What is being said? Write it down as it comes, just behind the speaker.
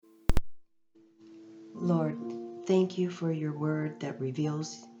Lord, thank you for your word that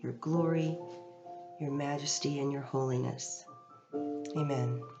reveals your glory, your majesty, and your holiness.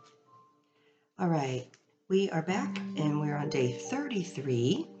 Amen. All right, we are back and we're on day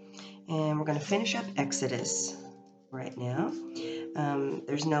 33, and we're going to finish up Exodus right now.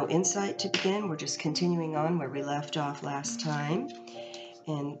 There's no insight to begin. We're just continuing on where we left off last time.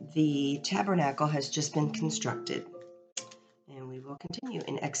 And the tabernacle has just been constructed. And we will continue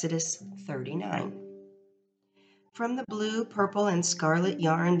in Exodus 39. From the blue, purple, and scarlet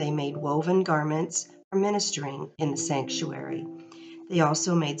yarn, they made woven garments for ministering in the sanctuary. They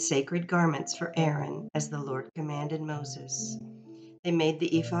also made sacred garments for Aaron, as the Lord commanded Moses. They made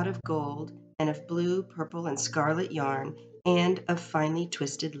the ephod of gold, and of blue, purple, and scarlet yarn, and of finely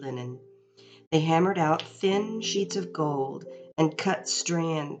twisted linen. They hammered out thin sheets of gold and cut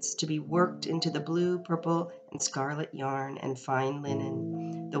strands to be worked into the blue, purple, and scarlet yarn and fine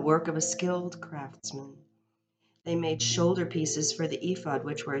linen, the work of a skilled craftsman. They made shoulder pieces for the ephod,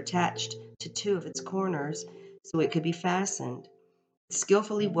 which were attached to two of its corners so it could be fastened. The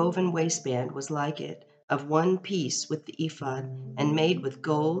skillfully woven waistband was like it, of one piece with the ephod, and made with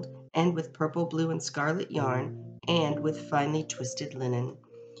gold and with purple, blue, and scarlet yarn, and with finely twisted linen,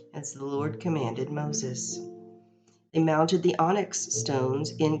 as the Lord commanded Moses. They mounted the onyx stones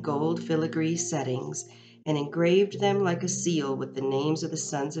in gold filigree settings and engraved them like a seal with the names of the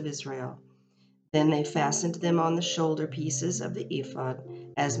sons of Israel. Then they fastened them on the shoulder pieces of the ephod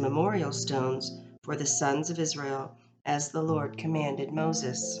as memorial stones for the sons of Israel, as the Lord commanded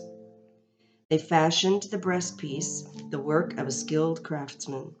Moses. They fashioned the breastpiece, the work of a skilled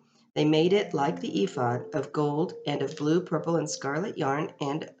craftsman. They made it like the ephod, of gold and of blue, purple, and scarlet yarn,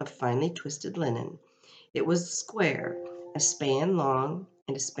 and of finely twisted linen. It was square, a span long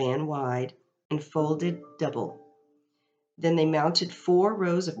and a span wide, and folded double. Then they mounted 4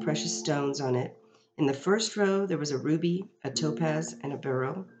 rows of precious stones on it. In the first row there was a ruby, a topaz, and a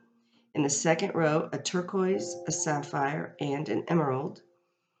beryl. In the second row a turquoise, a sapphire, and an emerald.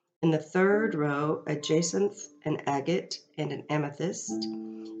 In the third row a jacinth, an agate, and an amethyst.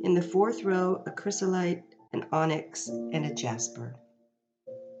 In the fourth row a chrysolite, an onyx, and a jasper.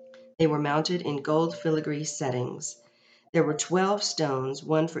 They were mounted in gold filigree settings. There were 12 stones,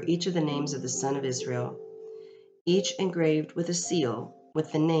 one for each of the names of the son of Israel, each engraved with a seal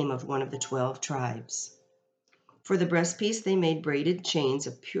with the name of one of the 12 tribes. For the breastpiece they made braided chains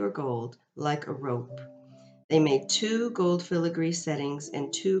of pure gold, like a rope. They made 2 gold filigree settings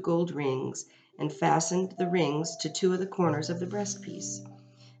and 2 gold rings, and fastened the rings to 2 of the corners of the breastpiece.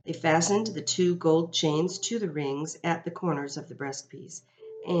 They fastened the 2 gold chains to the rings at the corners of the breastpiece,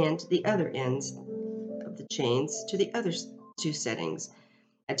 and the other ends of the chains to the other 2 settings,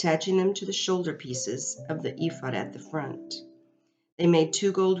 attaching them to the shoulder pieces of the ephod at the front. They made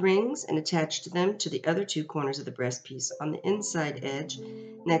 2 gold rings and attached them to the other 2 corners of the breastpiece on the inside edge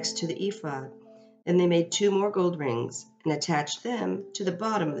next to the ephod. Then they made 2 more gold rings and attached them to the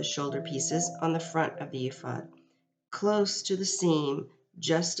bottom of the shoulder pieces on the front of the ephod, close to the seam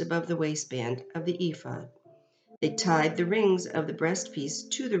just above the waistband of the ephod. They tied the rings of the breastpiece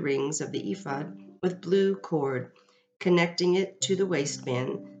to the rings of the ephod with blue cord, connecting it to the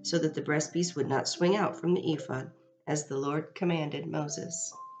waistband so that the breastpiece would not swing out from the ephod, as the Lord commanded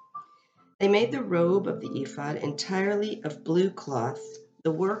Moses. They made the robe of the ephod entirely of blue cloth,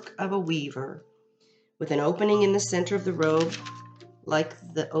 the work of a weaver, with an opening in the center of the robe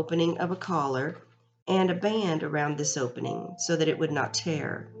like the opening of a collar, and a band around this opening so that it would not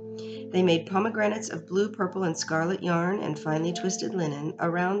tear. They made pomegranates of blue, purple, and scarlet yarn and finely twisted linen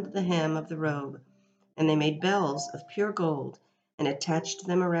around the hem of the robe. And they made bells of pure gold and attached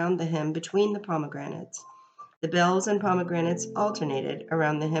them around the hem between the pomegranates. The bells and pomegranates alternated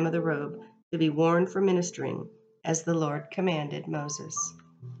around the hem of the robe to be worn for ministering, as the Lord commanded Moses.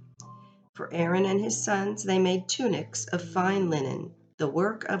 For Aaron and his sons they made tunics of fine linen, the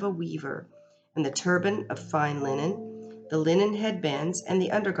work of a weaver, and the turban of fine linen, the linen headbands, and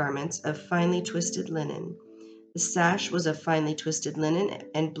the undergarments of finely twisted linen. The sash was of finely twisted linen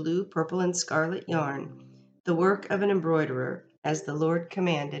and blue, purple, and scarlet yarn, the work of an embroiderer, as the Lord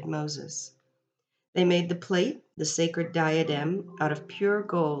commanded Moses. They made the plate, the sacred diadem, out of pure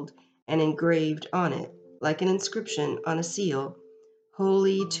gold, and engraved on it, like an inscription on a seal,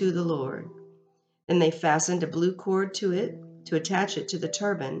 "Holy to the Lord." Then they fastened a blue cord to it to attach it to the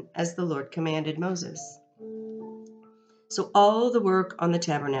turban, as the Lord commanded Moses. So all the work on the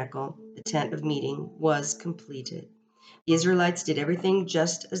tabernacle, the tent of meeting, was completed. The Israelites did everything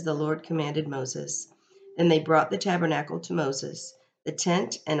just as the Lord commanded Moses. Then they brought the tabernacle to Moses, the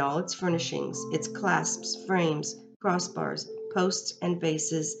tent and all its furnishings, its clasps, frames, crossbars, posts, and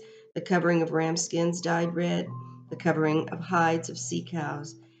bases, the covering of ram skins dyed red, the covering of hides of sea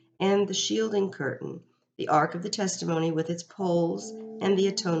cows, and the shielding curtain, the ark of the testimony with its poles and the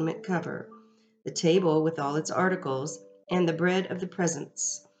atonement cover, the table with all its articles, and the bread of the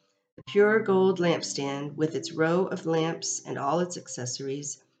presence, the pure gold lampstand with its row of lamps and all its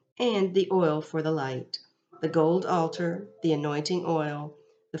accessories, and the oil for the light, the gold altar, the anointing oil,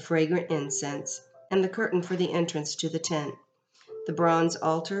 the fragrant incense, and the curtain for the entrance to the tent, the bronze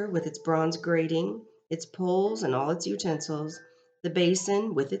altar with its bronze grating, its poles and all its utensils, the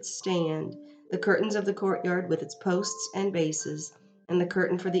basin with its stand, the curtains of the courtyard with its posts and bases, and the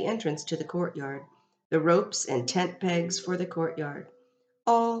curtain for the entrance to the courtyard, the ropes and tent pegs for the courtyard,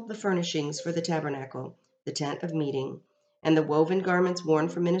 all the furnishings for the tabernacle, the tent of meeting, and the woven garments worn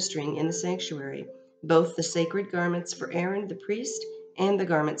for ministering in the sanctuary, both the sacred garments for Aaron the priest and the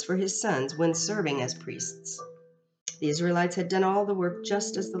garments for his sons when serving as priests. The Israelites had done all the work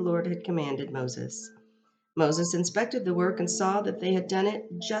just as the Lord had commanded Moses. Moses inspected the work and saw that they had done it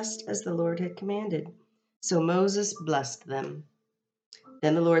just as the Lord had commanded. So Moses blessed them.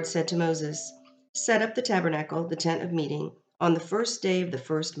 Then the Lord said to Moses, "Set up the tabernacle, the tent of meeting, on the first day of the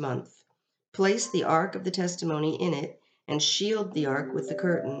first month. Place the ark of the testimony in it, and shield the ark with the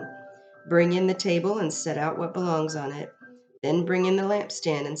curtain. Bring in the table and set out what belongs on it. Then bring in the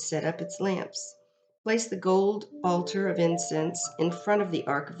lampstand and set up its lamps. Place the gold altar of incense in front of the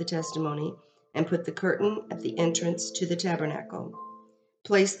ark of the testimony, and put the curtain at the entrance to the tabernacle.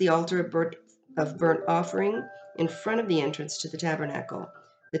 Place the altar of burnt offering in front of the entrance to the tabernacle,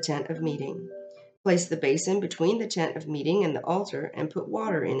 the tent of meeting. Place the basin between the tent of meeting and the altar, and put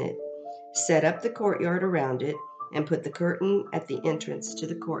water in it. Set up the courtyard around it, and put the curtain at the entrance to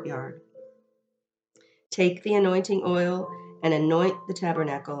the courtyard. Take the anointing oil and anoint the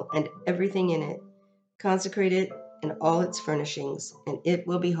tabernacle and everything in it. Consecrate it and all its furnishings, and it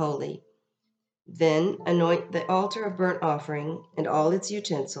will be holy. Then anoint the altar of burnt offering and all its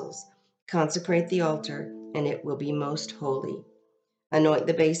utensils. Consecrate the altar, and it will be most holy. Anoint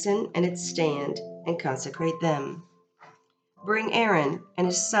the basin and its stand, and consecrate them. Bring Aaron and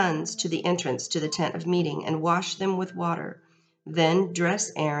his sons to the entrance to the tent of meeting, and wash them with water. Then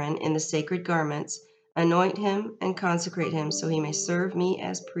dress Aaron in the sacred garments, anoint him and consecrate him so he may serve me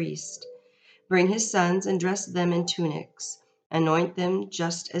as priest. Bring his sons and dress them in tunics. Anoint them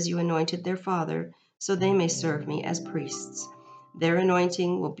just as you anointed their father, so they may serve me as priests. Their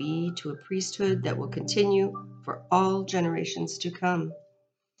anointing will be to a priesthood that will continue for all generations to come."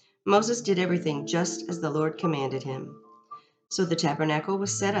 Moses did everything just as the Lord commanded him. So the tabernacle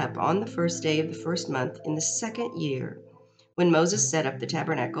was set up on the first day of the first month in the second year. When Moses set up the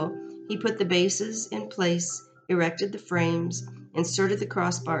tabernacle, he put the bases in place, erected the frames, inserted the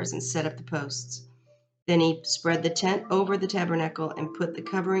crossbars, and set up the posts. Then he spread the tent over the tabernacle and put the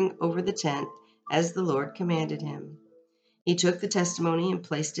covering over the tent as the Lord commanded him. He took the testimony and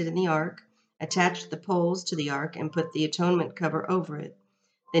placed it in the ark, attached the poles to the ark, and put the atonement cover over it.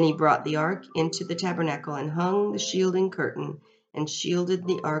 Then he brought the ark into the tabernacle and hung the shielding curtain and shielded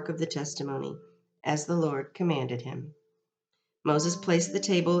the ark of the testimony, as the Lord commanded him. Moses placed the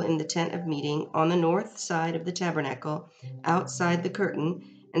table in the tent of meeting on the north side of the tabernacle, outside the curtain,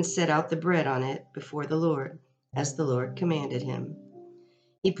 and set out the bread on it before the Lord, as the Lord commanded him.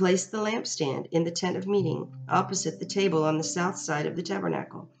 He placed the lampstand in the tent of meeting, opposite the table on the south side of the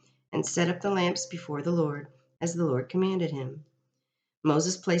tabernacle, and set up the lamps before the Lord, as the Lord commanded him.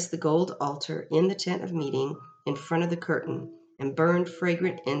 Moses placed the gold altar in the tent of meeting in front of the curtain and burned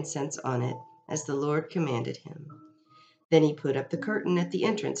fragrant incense on it, as the Lord commanded him. Then he put up the curtain at the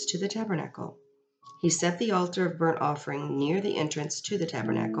entrance to the tabernacle. He set the altar of burnt offering near the entrance to the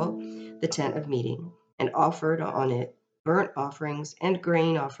tabernacle, the tent of meeting, and offered on it burnt offerings and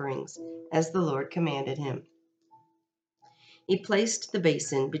grain offerings, as the Lord commanded him. He placed the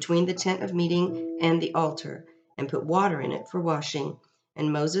basin between the tent of meeting and the altar, and put water in it for washing,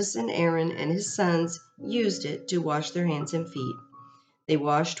 and Moses and Aaron and his sons used it to wash their hands and feet. They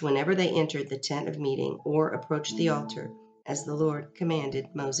washed whenever they entered the tent of meeting or approached the altar, as the Lord commanded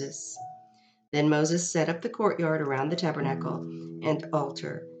Moses. Then Moses set up the courtyard around the tabernacle and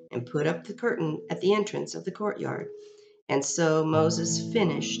altar, and put up the curtain at the entrance of the courtyard. And so Moses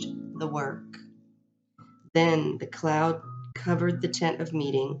finished the work. Then the cloud covered the tent of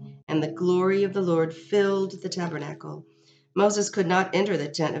meeting, and the glory of the Lord filled the tabernacle. Moses could not enter the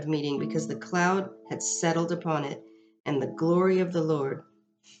tent of meeting because the cloud had settled upon it, and the glory of the Lord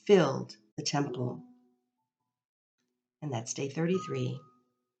filled the temple. And that's day 33.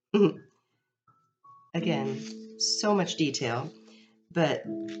 Again, so much detail, but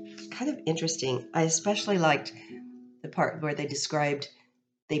kind of interesting. I especially liked the part where they described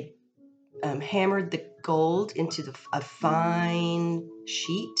they hammered the gold into a fine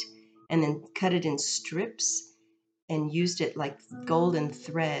sheet and then cut it in strips and used it like golden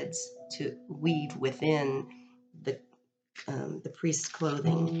threads to weave within the priest's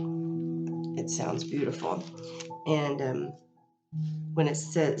clothing. It sounds beautiful. And when it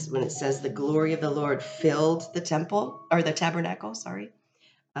says the glory of the Lord filled the temple or the tabernacle, sorry.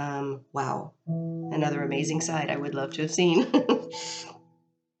 Wow, another amazing sight I would love to have seen.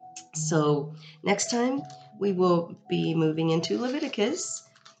 So next time we will be moving into Leviticus,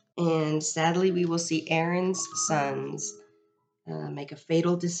 and sadly we will see Aaron's sons make a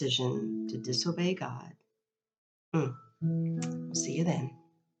fatal decision to disobey God. We'll see you then.